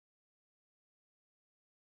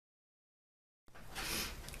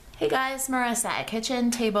Hey guys, Marissa at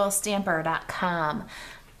KitchenTableStamper.com.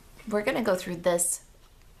 We're going to go through this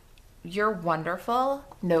You're Wonderful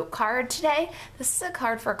note card today. This is a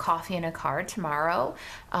card for coffee and a card tomorrow.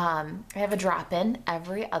 I have a drop-in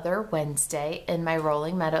every other Wednesday in my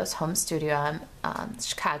Rolling Meadows home studio in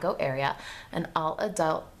Chicago area, and all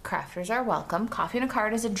adult crafters are welcome. Coffee and a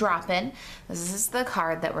card is a drop-in. This is the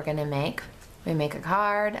card that we're going to make. We make a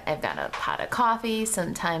card. I've got a pot of coffee,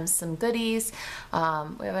 sometimes some goodies. We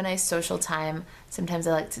have a nice social time. Sometimes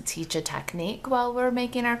I like to teach a technique while we're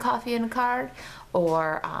making our coffee and a card,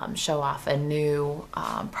 or show off a new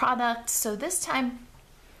product. So this time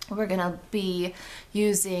we're gonna be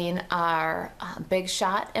using our Big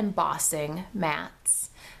Shot embossing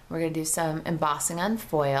mats. We're gonna do some embossing on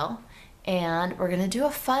foil, and we're gonna do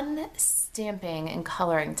a fun stamping and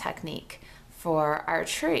coloring technique for our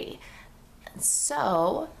tree.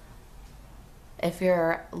 So if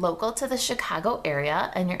you're local to the Chicago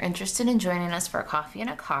area and you're interested in joining us for a coffee and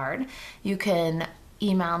a card, you can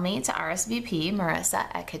email me to RSVP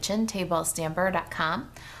Marisa at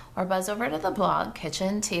KitchenTableStamper.com, or buzz over to the blog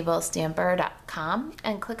KitchenTableStamper.com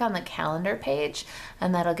and click on the calendar page,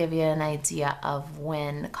 and that'll give you an idea of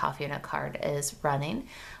when coffee and a card is running.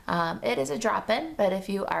 It is a drop-in, but if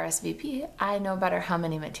you RSVP, I know better how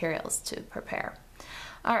many materials to prepare.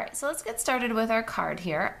 All right, so let's get started with our card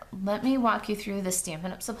here. Let me walk you through the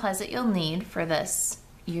Stampin' Up! Supplies that you'll need for this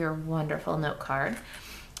You're Wonderful note card.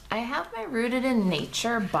 I have my Rooted in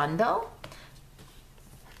Nature bundle.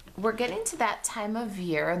 We're getting to that time of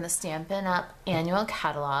year in the Stampin' Up! Annual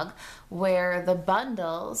catalog where the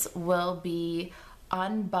bundles will be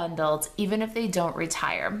unbundled even if they don't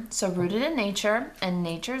retire. So Rooted in Nature and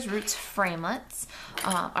Nature's Roots framelits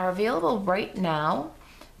are available right now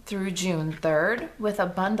through June 3rd with a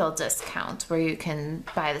bundle discount where you can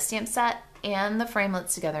buy the stamp set and the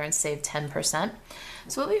framelits together and save 10%.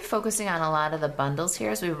 So we'll be focusing on a lot of the bundles here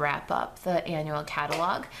as we wrap up the annual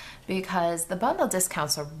catalog, because the bundle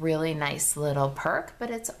discount's a really nice little perk, but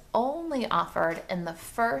it's only offered in the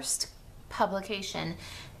first publication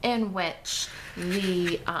in which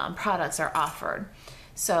the products are offered.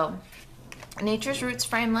 So Nature's Roots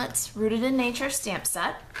framelits, Rooted in Nature stamp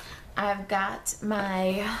set. I've got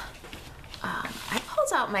my, I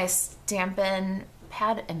pulled out my Stampin'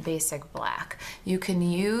 Pad in Basic Black. You can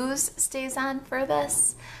use Stays On for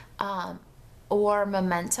this, or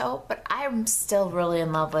Memento, but I'm still really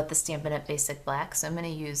in love with the Stampin' Up! Basic Black, so I'm going to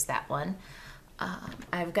use that one.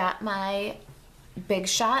 I've got my Big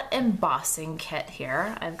Shot embossing kit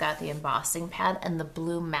here. I've got the embossing pad and the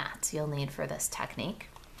blue mats you'll need for this technique.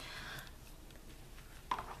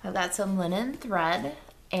 I've got some linen thread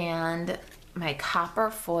and my copper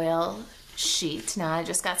foil sheet. Now I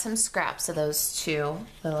just got some scraps of those two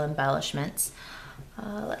little embellishments.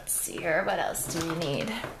 Let's see here, what else do we need?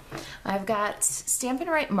 I've got Stampin'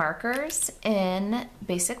 Right markers in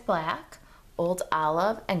Basic Black, Old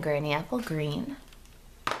Olive, and Granny Apple Green.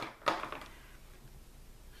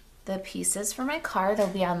 The pieces for my card will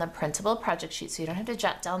be on the printable project sheet, so you don't have to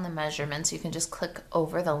jot down the measurements. You can just click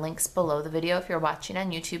over the links below the video if you're watching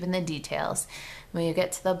on YouTube in the details. When you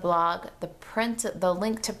get to the blog, the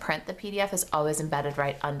link to print the PDF is always embedded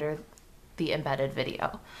right under the embedded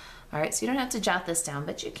video. All right, so you don't have to jot this down,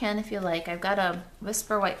 but you can if you like. I've got a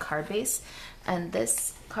Whisper White card base, and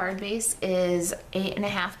this card base is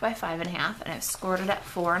 8.5 by 5.5, and I've scored it at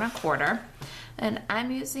 4 1/4. And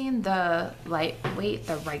I'm using the lightweight,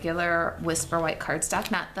 the regular Whisper White cardstock,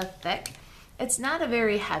 not the thick. It's not a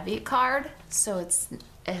very heavy card, so it's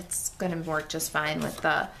gonna work just fine with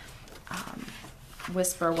the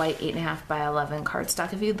Whisper White 8.5 by 11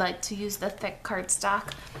 cardstock. If you'd like to use the thick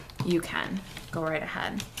cardstock, you can. Go right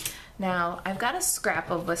ahead. Now, I've got a scrap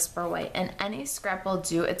of Whisper White, and any scrap will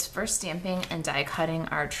do. It's for stamping and die cutting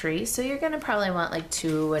our tree, so you're gonna probably want like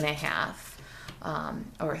 2.5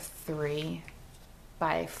 or 3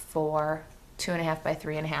 by 4, 2.5 by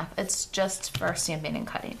 3.5. It's just for stamping and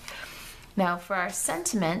cutting. Now for our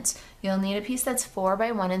sentiment, you'll need a piece that's 4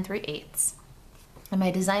 by 1 3/8. And my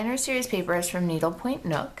designer series paper is from Needlepoint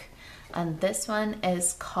Nook, and this one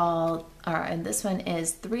is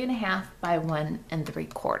 3.5 by 1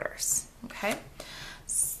 3/4. Okay,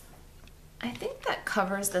 I think that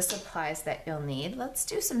covers the supplies that you'll need. Let's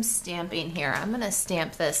do some stamping here. I'm gonna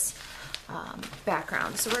stamp this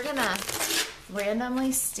background. So we're gonna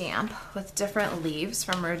randomly stamp with different leaves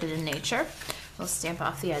from Rooted in Nature. We'll stamp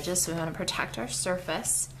off the edges, so we want to protect our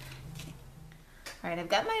surface. All right, I've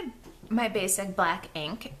got my basic black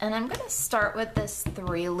ink, and I'm going to start with this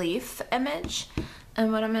 3-leaf image.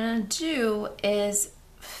 And what I'm going to do is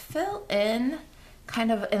fill in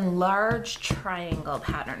kind of enlarged triangle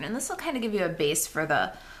pattern, and this will kind of give you a base for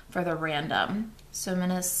the random. So I'm going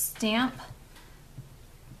to stamp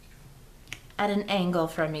at an angle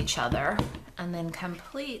from each other and then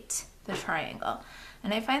complete the triangle.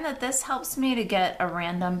 And I find that this helps me to get a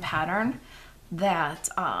random pattern that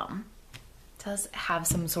does have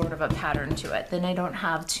some sort of a pattern to it. Then I don't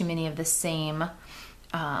have too many of the same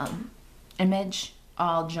image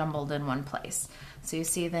all jumbled in one place. So you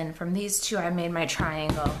see, then from these two I made my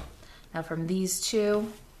triangle. Now from these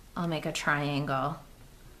two I'll make a triangle.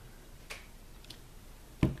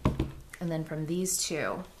 And then from these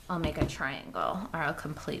two I'll make a triangle, or I'll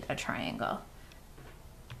complete a triangle.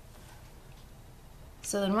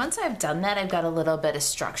 So then once I've done that, I've got a little bit of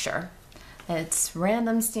structure. It's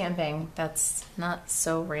random stamping. That's not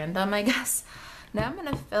so random, I guess. Now I'm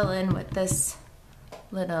gonna fill in with this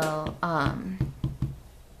little, I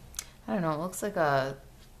don't know, it looks like a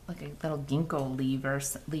little ginkgo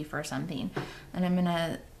leaf or something. And I'm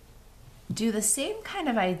gonna do the same kind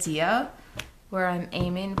of idea where I'm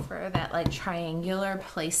aiming for that like triangular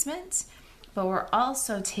placement, but we're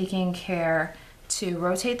also taking care to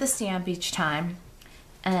rotate the stamp each time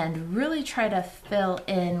and really try to fill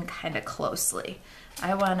in kind of closely.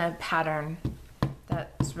 I want a pattern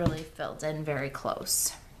that's really filled in very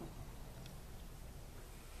close.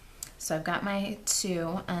 So I've got my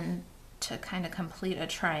two, and to kind of complete a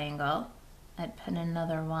triangle, I'd put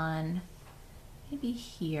another one maybe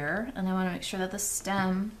here, and I want to make sure that the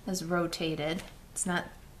stem is rotated. It's not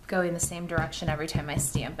going the same direction every time I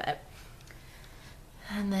stamp it.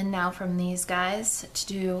 And then now from these guys, to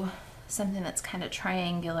do something that's kind of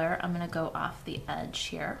triangular, I'm going to go off the edge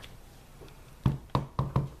here.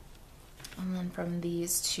 And then from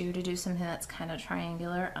these two, to do something that's kind of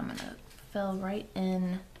triangular, I'm going to fill right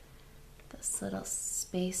in this little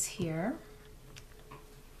space here.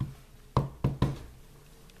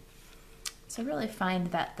 So I really find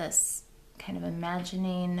that this kind of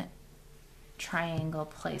imagining triangle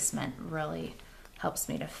placement really helps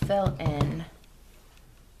me to fill in.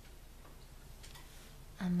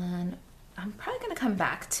 And then I'm probably going to come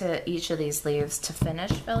back to each of these leaves to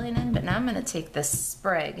finish filling in, but now I'm going to take this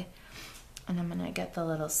sprig and I'm going to get the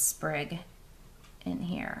little sprig in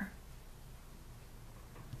here.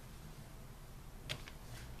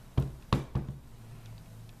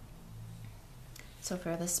 So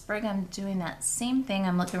for the sprig, I'm doing that same thing.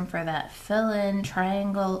 I'm looking for that fill-in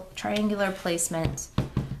triangular placement,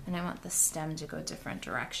 and I want the stem to go a different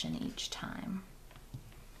direction each time.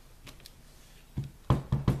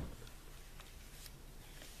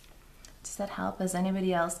 Does that help? Is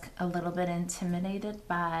anybody else a little bit intimidated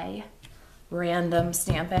by random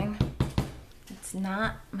stamping? It's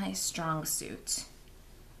not my strong suit.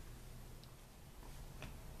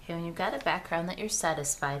 Okay, when you've got a background that you're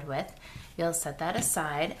satisfied with, you'll set that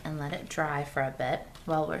aside and let it dry for a bit.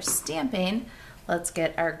 While we're stamping, let's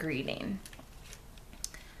get our greeting.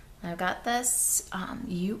 I've got this,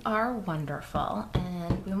 You Are Wonderful,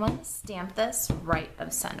 and we want to stamp this right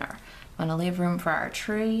of center. We want to leave room for our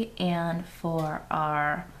tree and for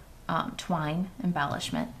our twine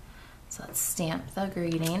embellishment. So let's stamp the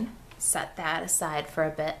greeting, set that aside for a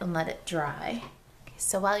bit and let it dry. Okay,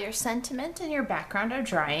 so while your sentiment and your background are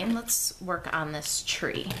drying, let's work on this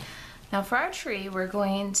tree. Now for our tree, we're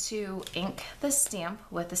going to ink the stamp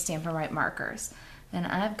with the Stampin' Up markers. And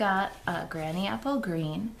I've got a Granny Apple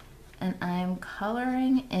Green, and I'm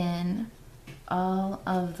coloring in all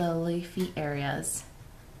of the leafy areas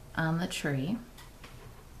on the tree.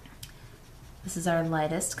 This is our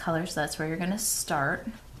lightest color, so that's where you're going to start.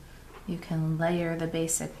 You can layer the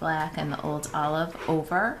basic black and the old olive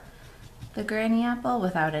over the Granny Apple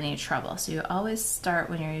without any trouble. So you always start,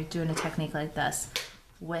 when you're doing a technique like this,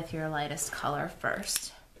 with your lightest color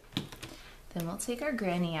first. Then we'll take our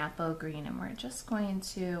Granny Apple Green, and we're just going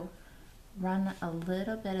to run a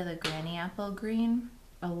little bit of the Granny Apple Green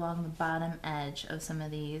along the bottom edge of some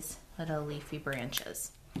of these little leafy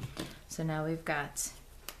branches. So now we've got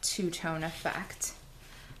two-tone effect.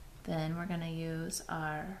 Then we're going to use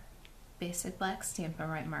our basic black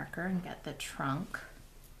Stampin' Up marker and get the trunk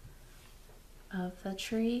of the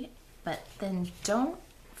tree, but then don't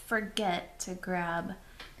forget to grab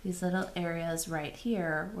these little areas right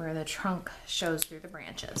here where the trunk shows through the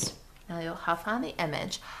branches. Now you'll huff on the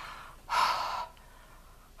image,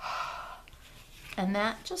 and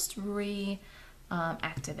that just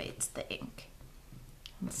activates the ink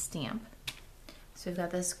and stamp. So we've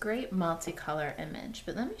got this great multicolor image,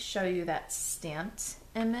 but let me show you that stamped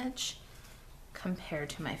image compared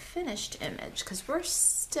to my finished image, because we're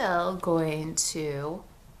still going to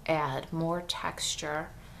add more texture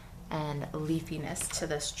and leafiness to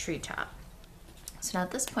this treetop. So now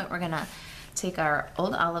at this point, we're gonna take our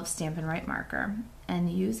Old Olive Stampin' Right marker, and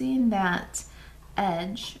using that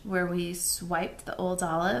edge where we swiped the Old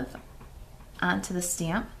Olive onto the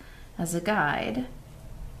stamp as a guide,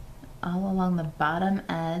 all along the bottom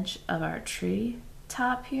edge of our tree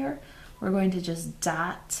top here, we're going to just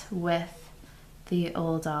dot with the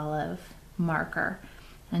Old Olive marker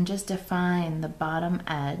and just define the bottom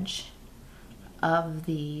edge of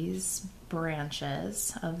these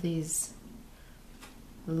branches, of these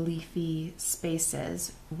leafy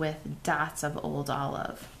spaces with dots of Old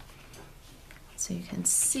Olive. So you can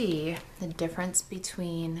see the difference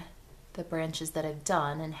between the branches that I've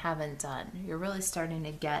done and haven't done. You're really starting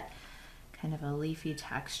to get kind of a leafy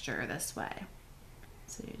texture this way.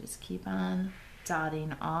 So you just keep on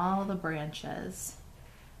dotting all the branches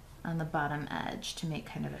on the bottom edge to make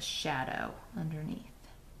kind of a shadow underneath.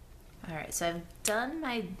 All right, so I've done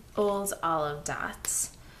my Old Olive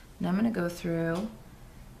dots. Now I'm going to go through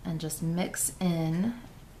and just mix in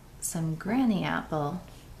some Granny Apple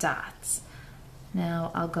dots.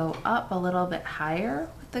 Now I'll go up a little bit higher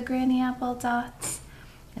with the Granny Apple dots,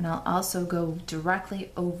 and I'll also go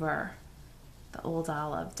directly over the Old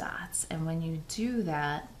Olive dots. And when you do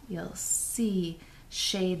that, you'll see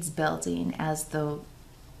shades building as the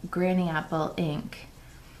Granny Apple ink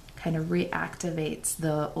kind of reactivates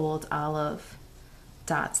the Old Olive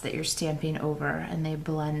dots that you're stamping over, and they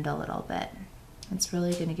blend a little bit. It's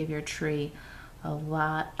really going to give your tree a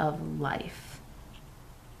lot of life.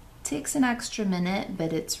 Takes an extra minute,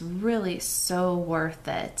 but it's really so worth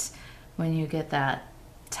it when you get that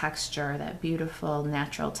texture, that beautiful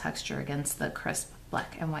natural texture against the crisp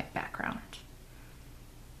black and white background.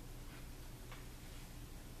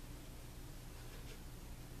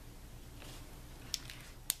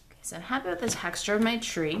 Okay, so I'm happy with the texture of my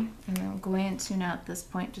tree, and I'm going to now at this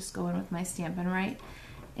point just go in with my Stampin' Right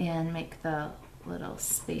and make the little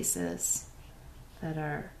spaces that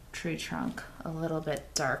are tree trunk a little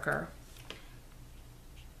bit darker.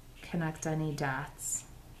 Connect any dots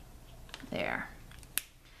there.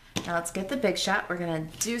 Now let's get the big shot. We're gonna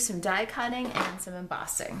do some die cutting and some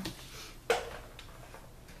embossing.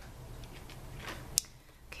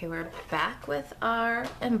 Okay, we're back with our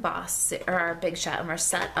embossing, or our big shot, and we're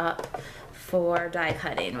set up for die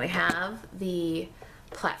cutting. We have the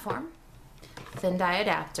platform, thin die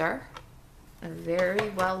adapter, a very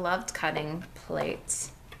well loved cutting plate.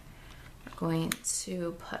 We're going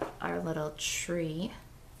to put our little tree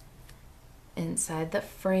inside the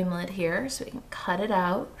framelit here so we can cut it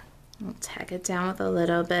out. We'll tack it down with a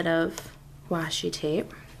little bit of washi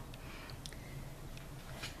tape.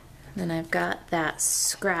 Then I've got that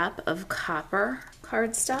scrap of copper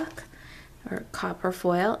cardstock or copper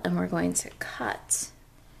foil, and we're going to cut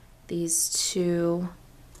these two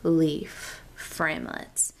leaf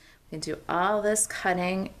framelits. We can do all this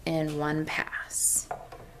cutting in one pass.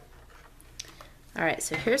 All right,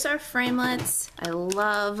 so here's our framelits. I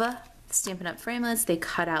love Stampin' Up! Framelits. They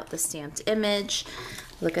cut out the stamped image.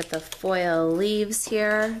 Look at the foil leaves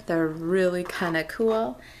here. They're really kind of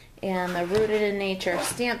cool. And the Rooted in Nature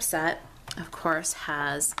stamp set, of course,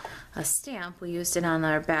 has a stamp. We used it on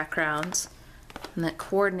our background, and that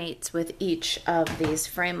coordinates with each of these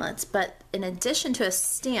framelits. But in addition to a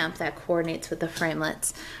stamp that coordinates with the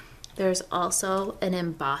framelits, there's also an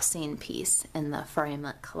embossing piece in the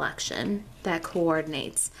framelit collection that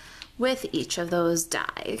coordinates with each of those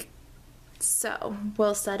die. So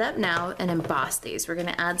we'll set up now and emboss these. We're going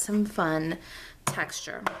to add some fun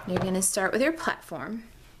texture. You're going to start with your platform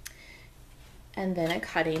and then a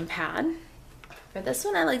cutting pad. For this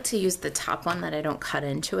one, I like to use the top one that I don't cut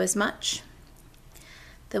into as much.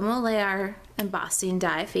 Then we'll lay our embossing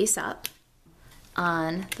die face up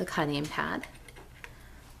on the cutting pad.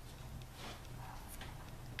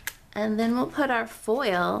 And then we'll put our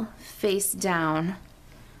foil face down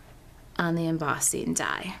on the embossing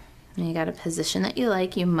die. And you got a position that you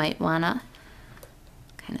like. You might wanna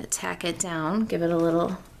kind of tack it down, give it a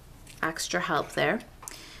little extra help there.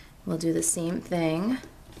 We'll do the same thing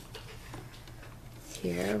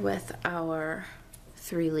here with our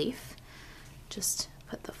 3-leaf. Just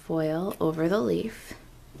put the foil over the leaf.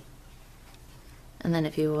 And then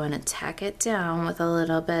if you want to tack it down with a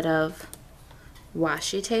little bit of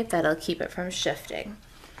washi tape, that'll keep it from shifting.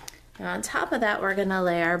 Now on top of that, we're going to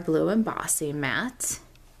lay our blue embossing mat.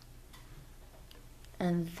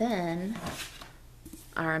 And then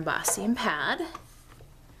our embossing pad.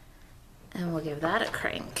 And we'll give that a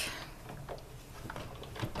crank.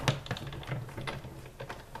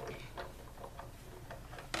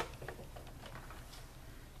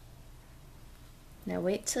 Now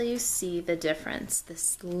wait till you see the difference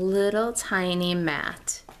this little tiny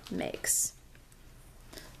mat makes.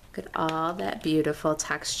 Look at all that beautiful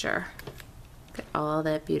texture. Look at all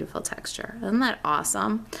that beautiful texture. Isn't that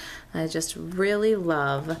awesome? I just really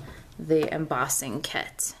love the embossing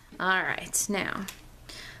kit. All right, now,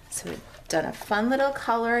 so we've done a fun little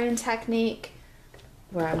coloring technique.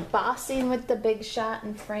 We're embossing with the Big Shot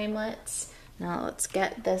and framelits. Now let's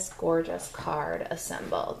get this gorgeous card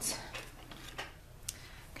assembled.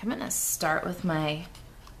 I'm gonna start with my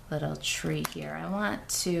little tree here. I want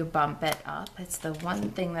to bump it up. It's the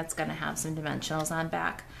one thing that's gonna have some dimensionals on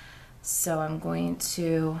back. So I'm going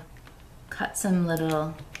to cut some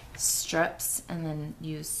little strips and then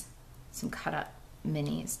use some cut up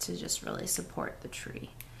minis to just really support the tree.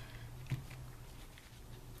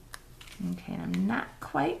 Okay, and I'm not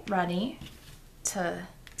quite ready to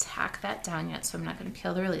tack that down yet, so I'm not gonna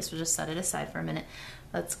peel the release. We'll just set it aside for a minute.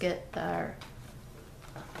 Let's get our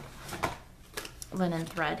linen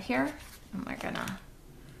thread here, and we're gonna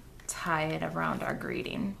tie it around our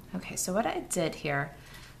greeting. Okay, so what I did here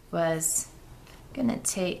was gonna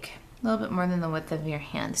take a little bit more than the width of your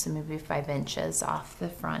hand, so maybe 5 inches off the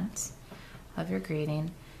front of your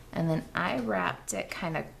greeting, and then I wrapped it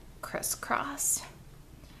kind of crisscross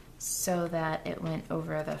so that it went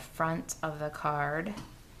over the front of the card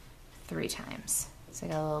 3 times. So I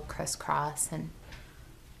got a little crisscross and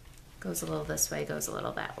goes a little this way, goes a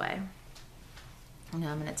little that way. And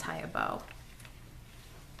now I'm gonna tie a bow.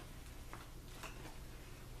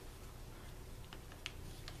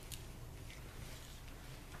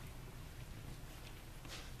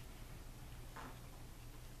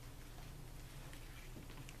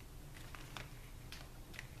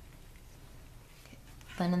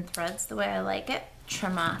 Linen threads the way I like it,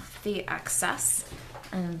 trim off the excess,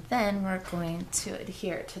 and then we're going to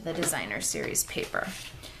adhere to the designer series paper.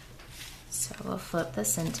 So we'll flip the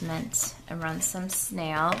sentiment and run some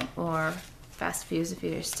snail or fast fuse if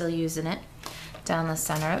you're still using it down the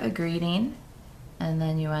center of the greeting, and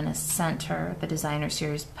then you want to center the designer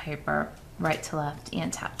series paper right to left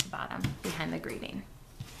and top to bottom behind the greeting.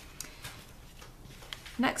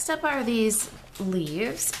 Next up are these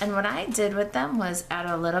leaves, and what I did with them was add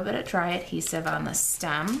a little bit of dry adhesive on the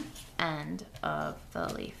stem end of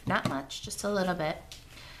the leaf. Not much, just a little bit.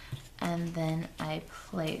 And then I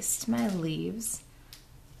placed my leaves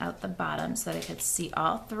out the bottom so that I could see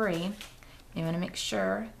all 3. You want to make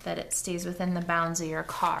sure that it stays within the bounds of your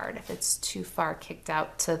card. If it's too far kicked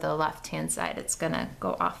out to the left-hand side, it's gonna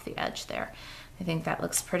go off the edge there. I think that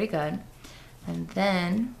looks pretty good. And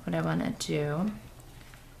then what I want to do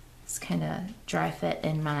is kind of dry fit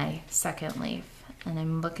in my second leaf, and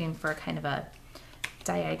I'm looking for kind of a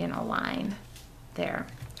diagonal line there.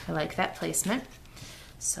 I like that placement.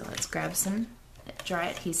 So let's grab some dry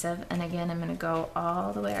adhesive, and again I'm going to go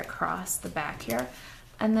all the way across the back here,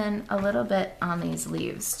 and then a little bit on these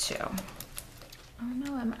leaves too. Oh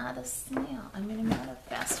no, I'm out of snail. I'm out of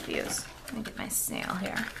fast fuse. Let me get my snail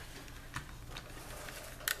here.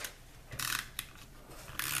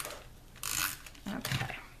 Okay.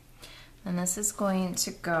 And this is going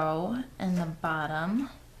to go in the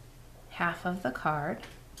bottom half of the card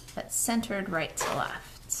that's centered right to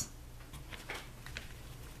left.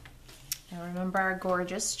 Now remember our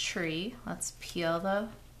gorgeous tree. Let's peel the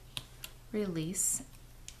release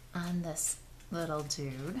on this little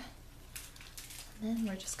dude. And then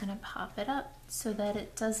we're just gonna pop it up so that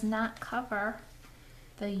it does not cover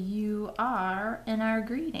the "you are" in our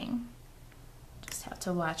greeting. Just have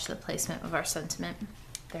to watch the placement of our sentiment.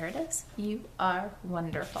 There it is. You are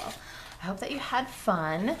wonderful. I hope that you had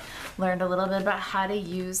fun, learned a little bit about how to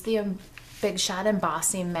use the Big Shot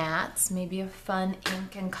embossing mats, maybe a fun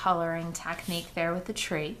ink and coloring technique there with the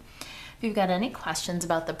tree. If you've got any questions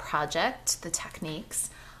about the project, the techniques,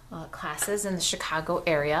 classes in the Chicago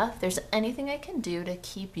area, if there's anything I can do to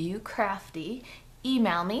keep you crafty,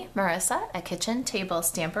 email me,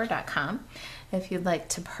 marissa@kitchentablestamper.com. If you'd like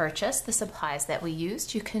to purchase the supplies that we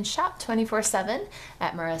used, you can shop 24/7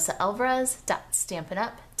 at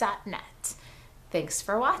marisaalvarez.stampinup.net. Thanks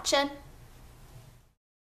for watching.